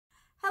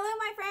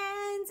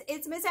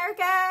it's Miss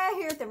Erica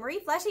here at the Marie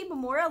Fleschy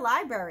Memorial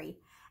Library,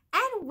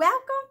 and welcome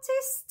to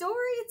Story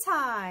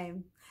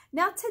Time.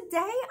 Now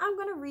today I'm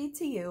going to read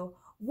to you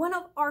one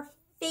of our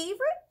favorite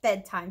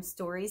bedtime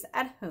stories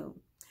at home.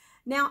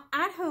 Now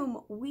at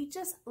home we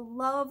just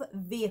love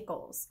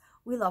vehicles.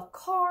 We love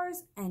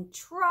cars and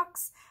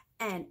trucks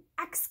and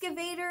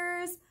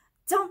excavators,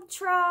 dump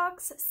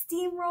trucks,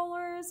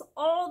 steamrollers,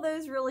 all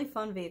those really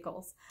fun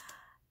vehicles.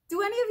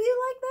 Do any of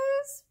you like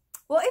those?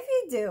 Well, if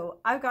you do,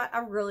 I've got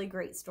a really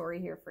great story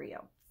here for you.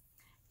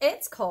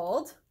 It's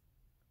called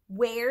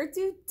Where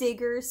Do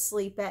Diggers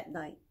Sleep at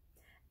Night?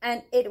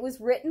 And it was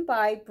written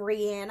by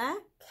Brianna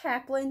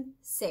Kaplan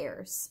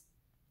Sayers.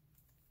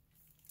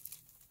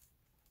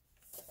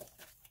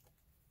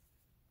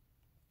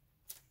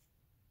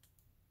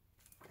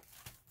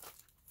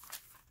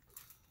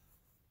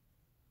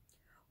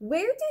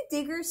 Where do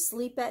diggers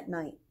sleep at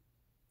night?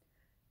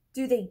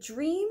 Do they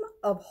dream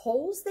of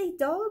holes they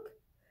dug?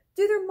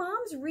 Do their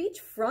moms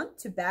reach front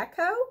to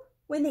backhoe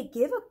when they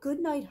give a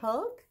goodnight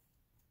hug?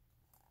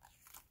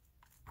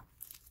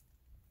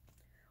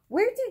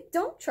 Where do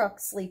dump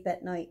trucks sleep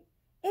at night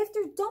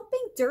after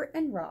dumping dirt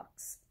and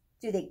rocks?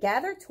 Do they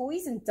gather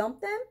toys and dump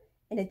them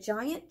in a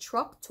giant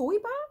truck toy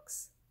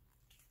box?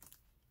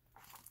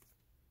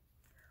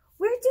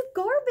 Where do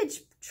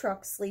garbage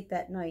trucks sleep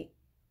at night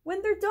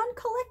when they're done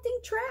collecting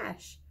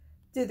trash?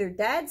 Do their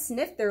dads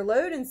sniff their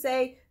load and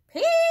say,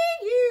 "Pee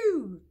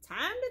you,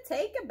 time to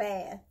take a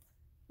bath"?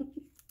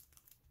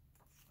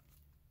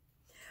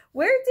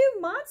 Where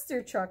do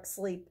monster trucks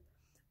sleep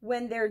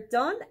when they're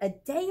done a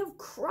day of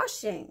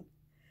crushing?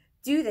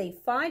 Do they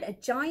find a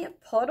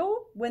giant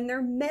puddle when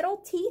their metal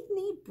teeth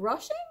need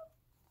brushing?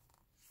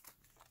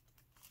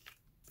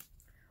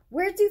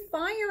 Where do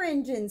fire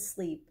engines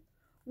sleep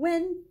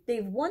when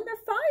they've won their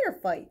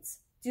firefights?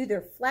 Do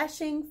their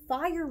flashing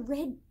fire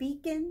red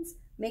beacons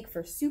make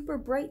for super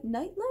bright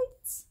night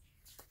lights?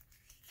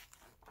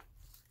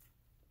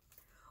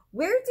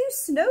 Where do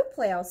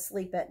snowplows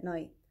sleep at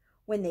night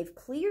when they've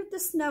cleared the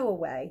snow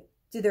away?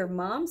 Do their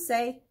moms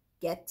say,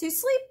 "Get to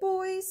sleep,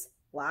 boys.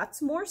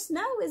 Lots more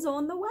snow is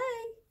on the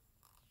way"?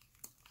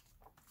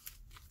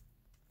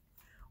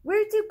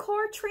 Where do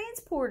car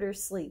transporters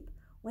sleep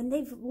when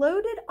they've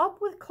loaded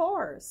up with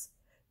cars?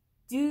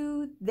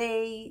 Do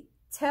they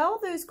tell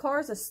those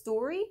cars a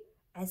story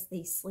as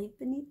they sleep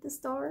beneath the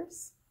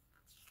stars?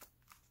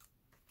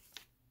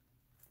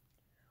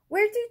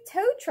 Where do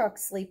tow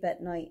trucks sleep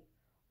at night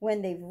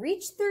when they've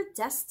reached their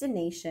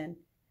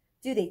destination?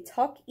 Do they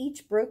tuck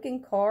each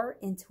broken car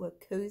into a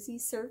cozy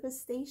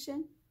service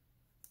station?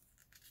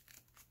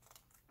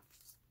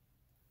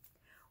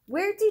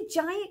 Where do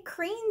giant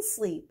cranes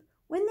sleep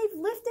when they've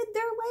lifted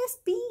their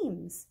last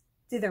beams?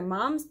 Do their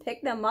moms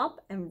pick them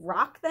up and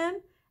rock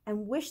them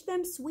and wish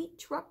them sweet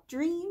truck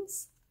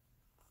dreams?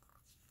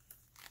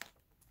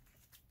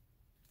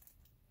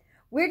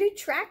 Where do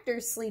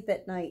tractors sleep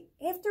at night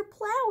after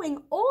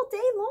plowing all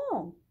day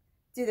long?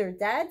 Do their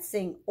dads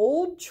sing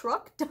 "Old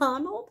Truck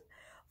Donald"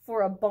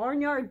 for a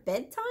barnyard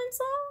bedtime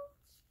song?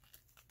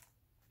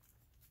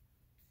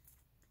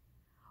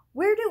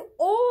 Where do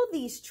all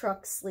these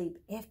trucks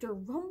sleep after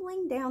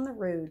rumbling down the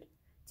road?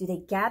 Do they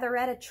gather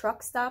at a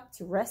truck stop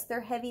to rest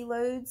their heavy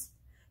loads?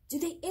 Do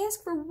they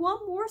ask for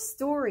one more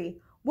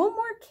story, one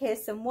more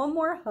kiss, and one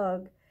more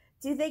hug?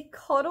 Do they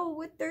cuddle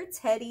with their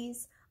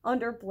teddies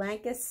under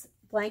blankets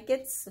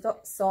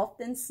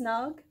soft and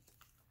snug?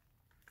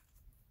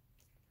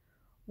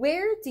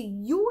 Where do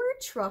your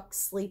trucks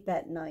sleep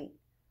at night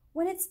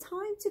when it's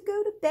time to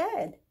go to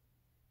bed?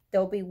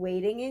 They'll be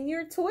waiting in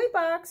your toy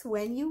box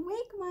when you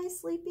wake, my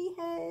sleepy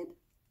head.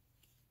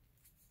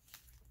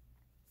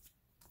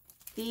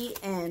 The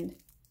end.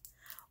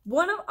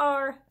 One of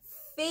our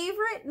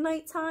favorite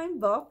nighttime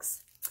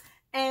books,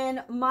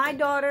 and my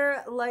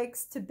daughter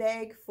likes to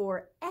beg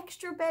for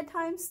extra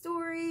bedtime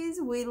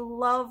stories. We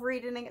love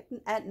reading it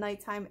at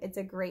nighttime. It's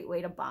a great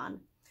way to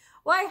bond.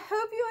 Well, I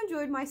hope you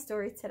enjoyed my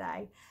story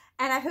today,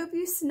 and I hope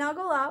you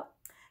snuggle up,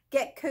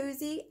 get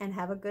cozy, and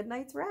have a good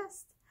night's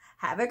rest.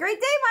 Have a great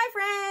day, my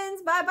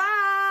friends. Bye-bye.